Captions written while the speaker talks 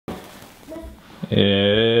It's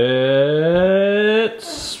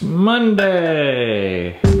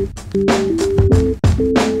Monday.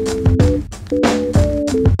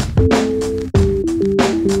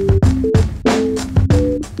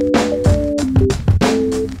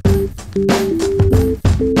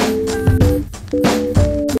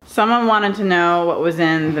 Someone wanted to know what was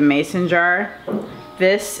in the mason jar.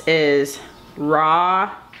 This is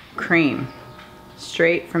raw cream,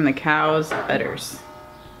 straight from the cow's udders.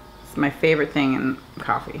 It's my favorite thing in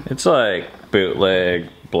coffee. It's like bootleg,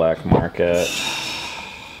 black market.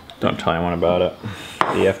 Don't tell anyone about it.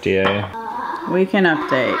 The FDA. We can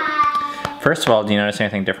update. First of all, do you notice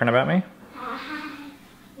anything different about me?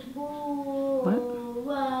 What?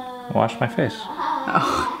 Wash my face.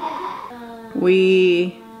 Oh.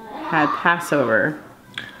 We had Passover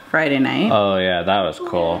Friday night. Oh yeah, that was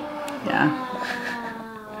cool. Yeah.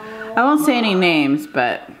 I won't say any names,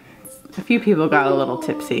 but a few people got a little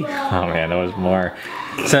tipsy. Oh man, it was more.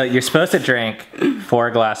 So you're supposed to drink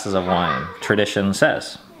 4 glasses of wine, tradition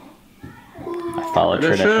says. I follow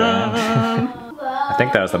tradition. I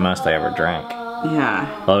think that was the most I ever drank.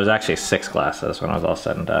 Yeah. Well, it was actually 6 glasses when I was all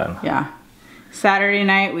said and done. Yeah. Saturday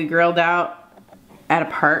night we grilled out at a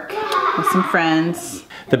park with some friends.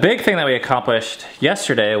 The big thing that we accomplished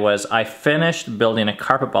yesterday was I finished building a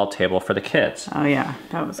carpet ball table for the kids. Oh yeah,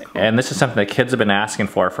 that was cool. And this is something the kids have been asking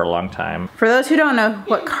for a long time. For those who don't know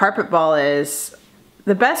what carpet ball is,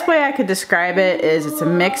 the best way I could describe it is it's a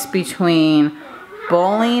mix between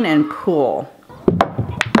bowling and pool.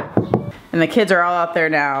 And the kids are all out there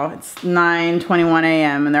now. It's 9:21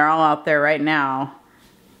 a.m. and they're all out there right now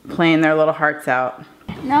playing their little hearts out.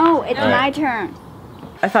 No, it's my turn.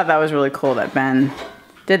 I thought that was really cool that Ben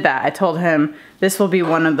did that. I told him this will be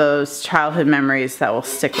one of those childhood memories that will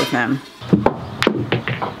stick with him.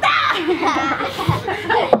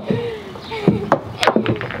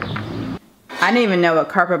 I didn't even know what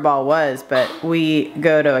carpet ball was, but we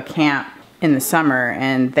go to a camp in the summer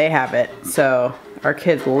and they have it. So our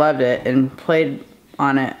kids loved it and played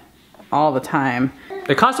on it all the time.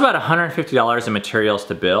 It costs about $150 in materials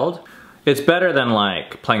to build. It's better than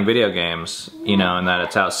like playing video games, you know, in that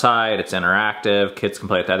it's outside, it's interactive, kids can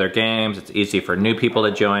play with other games, it's easy for new people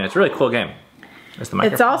to join. It's a really cool game.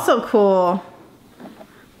 It's also cool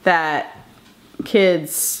that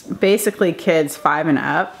kids, basically kids 5 and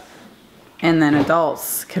up, and then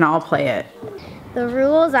adults can all play it. The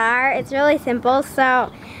rules are, it's really simple,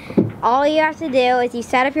 so all you have to do is you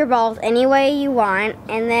set up your balls any way you want,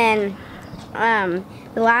 and then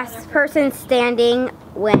the last person standing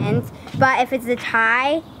wins. But if it's a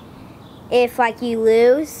tie, if like you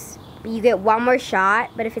lose, you get one more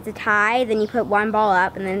shot. But if it's a tie, then you put 1 ball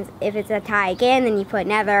up, and then if it's a tie again, then you put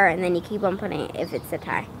another, and then you keep on putting it if it's a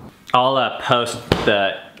tie. I'll post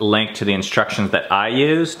the link to the instructions that I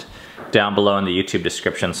used down below in the YouTube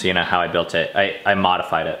description so you know how I built it. I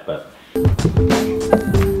modified it, but.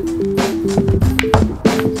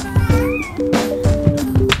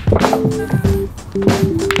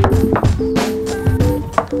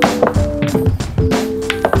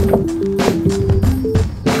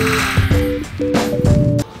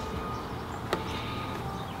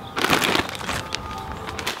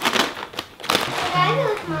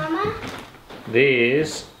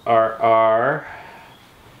 These are our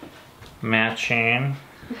matching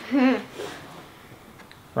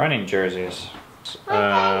running jerseys.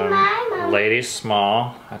 Ladies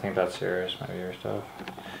small. I think that's yours, maybe your stuff.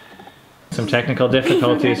 Some technical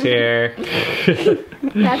difficulties here.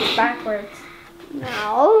 That's backwards.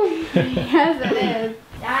 No. Yes, it is.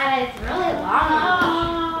 Dad, it's really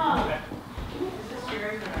long. Okay. Is this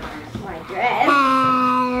yours or yours? My dress.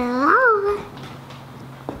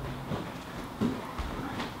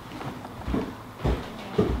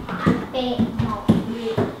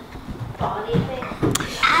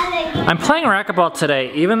 I'm playing racquetball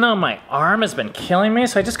today, even though my arm has been killing me,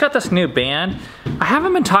 so I just got this new band. I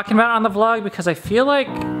haven't been talking about it on the vlog because I feel like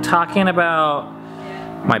talking about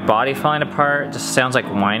my body falling apart just sounds like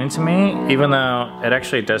whining to me, even though it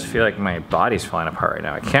actually does feel like my body's falling apart right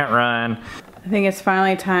now. I can't run. I think it's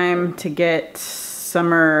finally time to get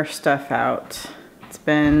summer stuff out. It's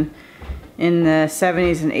been in the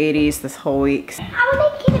 70s and 80s this whole week. I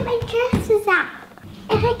want to get my dresses out,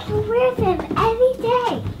 and I can wear them every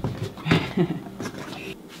day.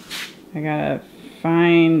 I gotta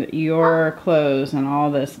find your clothes and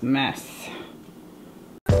all this mess.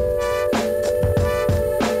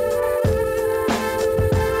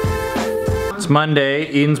 It's Monday.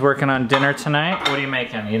 Eden's working on dinner tonight. What are you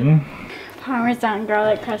making, Eden? Parmesan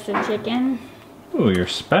garlic crusted chicken. Ooh, your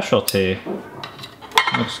specialty.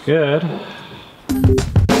 Looks good.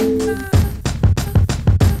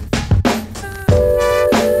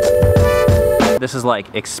 this is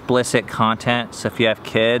like explicit content, so if you have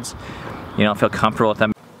kids, you don't feel comfortable with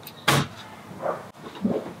them.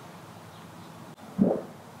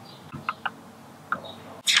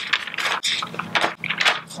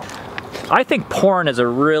 I think porn is a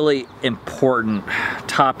really important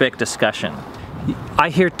topic discussion. I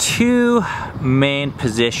hear two main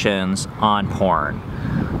positions on porn.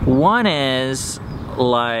 One is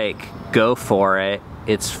like, go for it,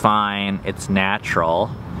 it's fine, it's natural.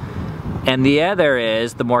 And the other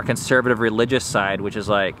is the more conservative religious side, which is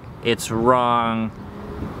like, it's wrong,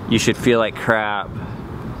 you should feel like crap,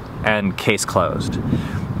 and case closed.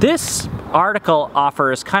 This article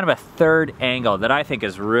offers kind of a third angle that I think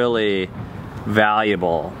is really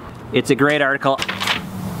valuable. It's a great article.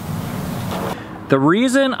 The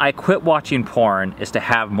reason I quit watching porn is to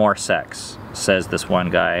have more sex, says this one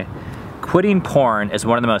guy. Quitting porn is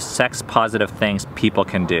one of the most sex positive things people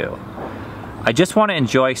can do. I just want to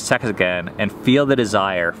enjoy sex again and feel the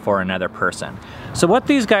desire for another person. So what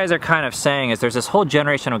these guys are kind of saying is there's this whole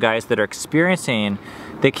generation of guys that are experiencing,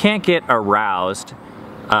 they can't get aroused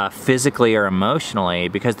physically or emotionally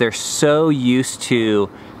because they're so used to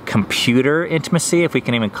computer intimacy, if we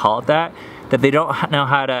can even call it that, that they don't know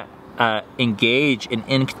how to engage in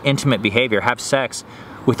intimate behavior, have sex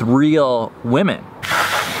with real women.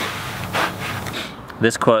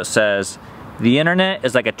 This quote says, "The internet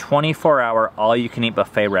is like a 24-hour all-you-can-eat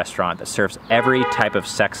buffet restaurant that serves every type of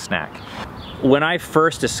sex snack." When I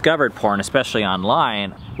first discovered porn, especially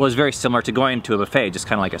online, was very similar to going to a buffet, just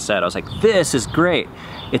kind of like I said. I was like, this is great.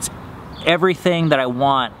 It's everything that I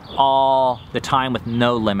want all the time with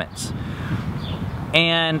no limits.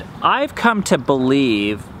 And I've come to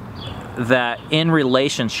believe that in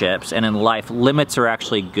relationships and in life, limits are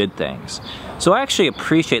actually good things. So I actually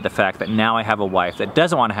appreciate the fact that now I have a wife that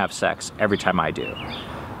doesn't want to have sex every time I do.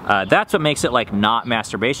 That's what makes it like not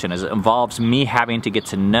masturbation, is it involves me having to get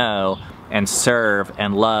to know and serve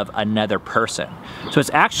and love another person. So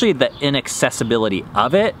it's actually the inaccessibility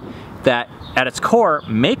of it that at its core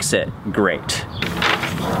makes it great.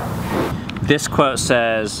 This quote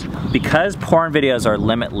says, "Because porn videos are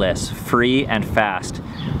limitless, free, and fast,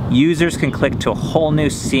 users can click to a whole new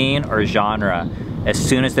scene or genre as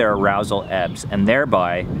soon as their arousal ebbs, and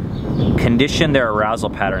thereby condition their arousal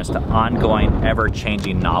patterns to ongoing,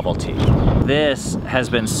 ever-changing novelty." This has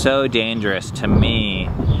been so dangerous to me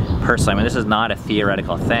personally. I mean, this is not a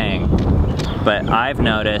theoretical thing, but I've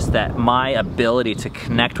noticed that my ability to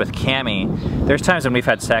connect with Cammie, there's times when we've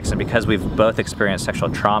had sex, and because we've both experienced sexual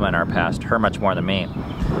trauma in our past, her much more than me,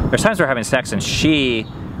 there's times we're having sex and she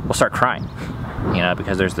will start crying, you know,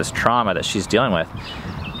 because there's this trauma that she's dealing with.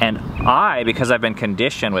 And I, because I've been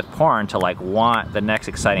conditioned with porn to like want the next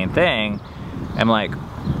exciting thing, I'm like,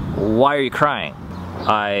 why are you crying?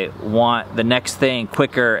 I want the next thing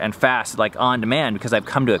quicker and fast, like on demand, because I've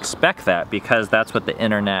come to expect that because that's what the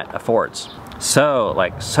internet affords. So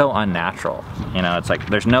unnatural, you know, it's like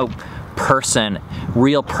there's no person,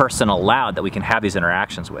 real person allowed that we can have these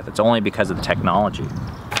interactions with. It's only because of the technology.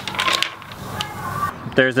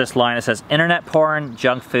 There's this line that says, "Internet porn,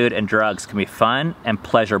 junk food, and drugs can be fun and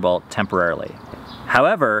pleasurable temporarily.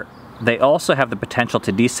 However, they also have the potential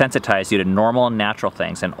to desensitize you to normal and natural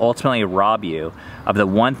things and ultimately rob you of the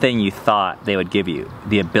one thing you thought they would give you,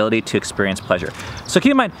 the ability to experience pleasure." So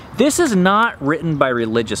keep in mind, this is not written by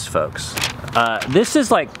religious folks. This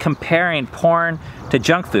is like comparing porn to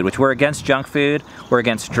junk food, which we're against junk food, we're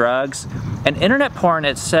against drugs. And internet porn,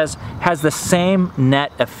 it says, has the same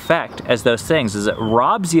net effect as those things, is it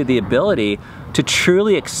robs you of the ability to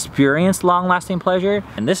truly experience long-lasting pleasure.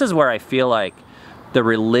 And this is where I feel like the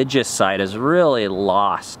religious side has really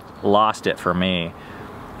lost it for me,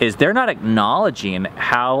 is they're not acknowledging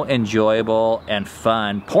how enjoyable and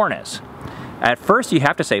fun porn is. At first you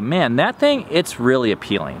have to say, man, that thing, it's really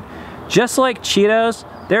appealing. Just like Cheetos,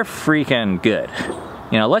 they're freaking good.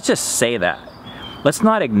 You know, let's just say that. Let's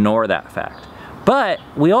not ignore that fact. But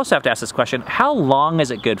we also have to ask this question, how long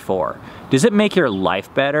is it good for? Does it make your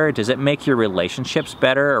life better? Does it make your relationships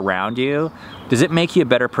better around you? Does it make you a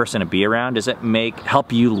better person to be around? Does it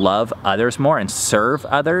help you love others more and serve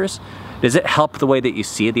others? Does it help the way that you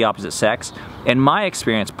see the opposite sex? In my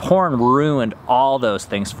experience, porn ruined all those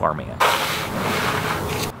things for me.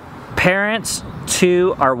 Parents,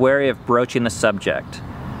 too, are wary of broaching the subject,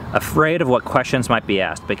 afraid of what questions might be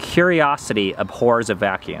asked, but curiosity abhors a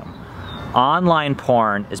vacuum. Online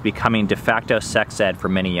porn is becoming de facto sex ed for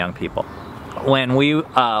many young people. When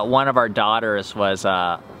one of our daughters was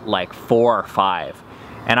like 4 or 5,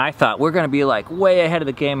 and I thought we're gonna be like way ahead of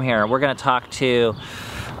the game here. We're gonna talk to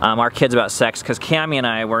our kids about sex, because Cammie and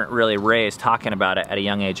I weren't really raised talking about it at a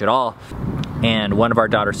young age at all. and one of our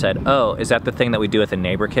daughters said, "Oh, is that the thing that we do with a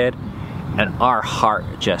neighbor kid?" And our heart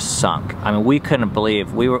just sunk. I mean, we couldn't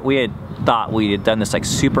believe, we had thought we had done this like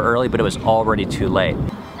super early, but it was already too late.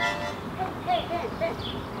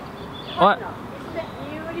 What?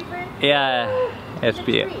 Yeah, it's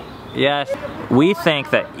beautiful. Yes. We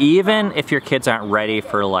think that even if your kids aren't ready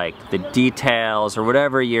for like the details or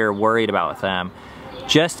whatever you're worried about with them,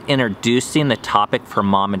 just introducing the topic for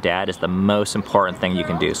mom and dad is the most important thing you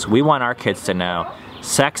can do. So we want our kids to know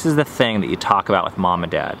sex is the thing that you talk about with mom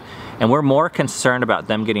and dad. And we're more concerned about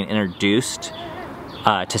them getting introduced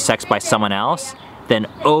to sex by someone else than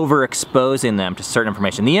overexposing them to certain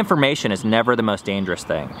information. The information is never the most dangerous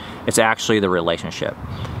thing. It's actually the relationship.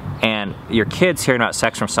 And your kids hearing about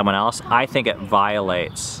sex from someone else, I think it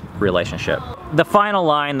violates relationship. The final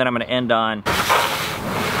line that I'm gonna end on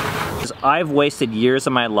is, I've wasted years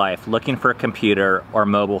of my life looking for a computer or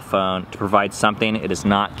mobile phone to provide something it is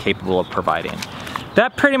not capable of providing.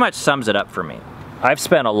 That pretty much sums it up for me. I've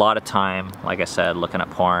spent a lot of time, like I said, looking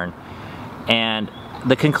at porn, and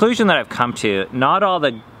the conclusion that I've come to, not all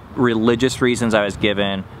the religious reasons I was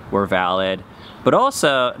given were valid, but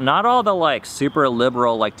also not all the like super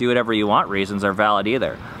liberal, like do whatever you want reasons are valid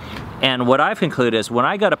either. And what I've concluded is when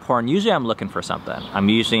I go to porn, usually I'm looking for something. I'm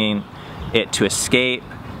using it to escape,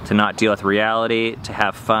 to not deal with reality, to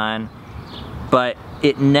have fun, but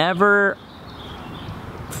it never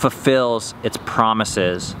fulfills its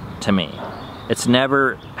promises to me. It's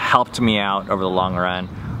never helped me out over the long run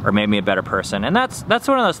or made me a better person. And that's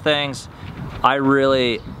one of those things I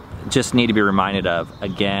really just need to be reminded of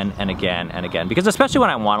again and again and again. Because especially when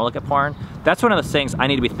I want to look at porn, that's one of those things I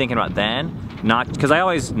need to be thinking about then, not because I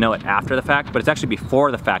always know it after the fact, but it's actually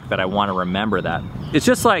before the fact that I want to remember that. It's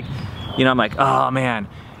just like, you know, I'm like, oh man,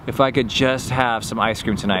 if I could just have some ice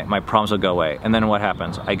cream tonight, my problems will go away. And then what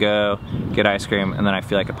happens? I go get ice cream and then I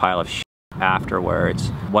feel like a pile of shit afterwards.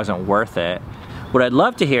 It wasn't worth it. What I'd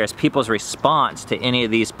love to hear is people's response to any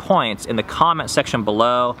of these points in the comment section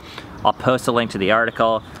below. I'll post a link to the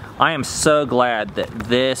article. I am so glad that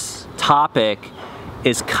this topic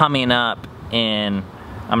is coming up in,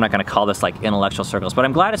 I'm not gonna call this like intellectual circles, but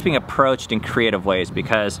I'm glad it's being approached in creative ways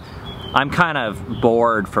because I'm kind of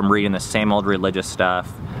bored from reading the same old religious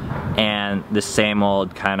stuff and the same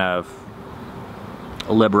old kind of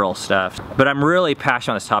liberal stuff. But I'm really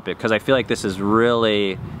passionate on this topic because I feel like this has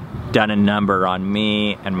really done a number on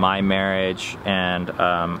me and my marriage, and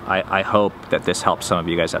I hope that this helps some of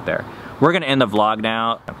you guys out there. We're gonna end the vlog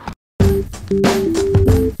now.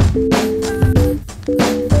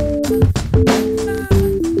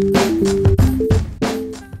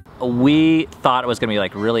 We thought it was gonna be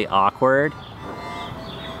like really awkward.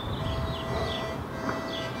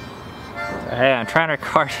 Hey, I'm trying to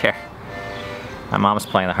record here. My mom's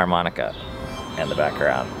playing the harmonica in the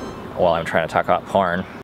background while I'm trying to talk about porn.